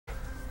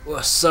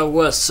What's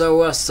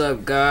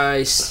up,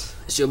 guys?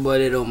 It's your boy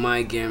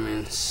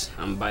Lil-MarkGaming.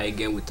 I'm back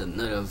again with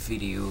another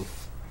video.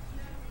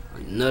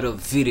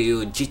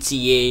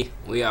 GTA.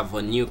 We have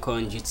a new car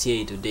in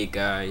GTA today,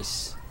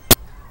 guys.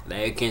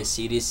 Like you can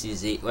see, this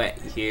is it right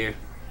here.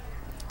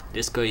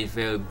 This car is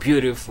very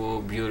beautiful,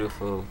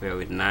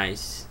 very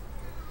nice.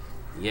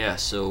 Yeah,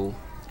 so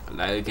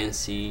like you can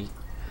see,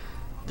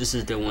 this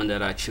is the one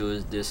that I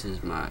chose. This is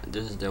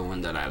the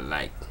one that I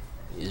like.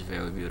 It's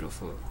very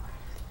beautiful.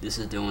 This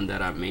is the one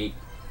that I made.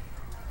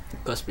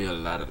 It cost me a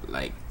lot of,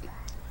 like,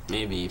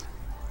 maybe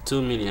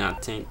 2 million, I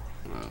think.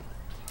 Well,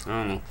 I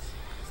don't know.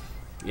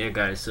 Yeah,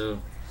 guys,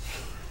 so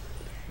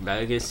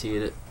like you can see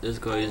that this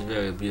car is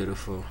very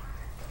beautiful.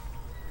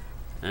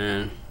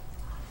 And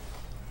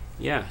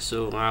yeah,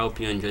 so I hope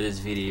you enjoy this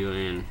video.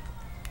 And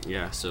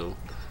yeah, so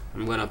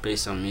I'm gonna play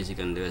some music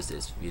and the rest of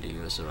this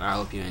video, so I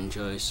hope you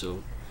enjoy.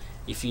 So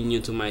if you're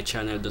new to my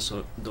channel,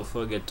 don't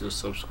forget to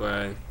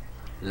subscribe,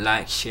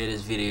 like, share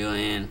this video,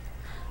 and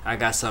I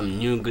got some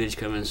new glitch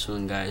coming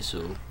soon, guys.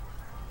 So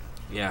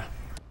yeah.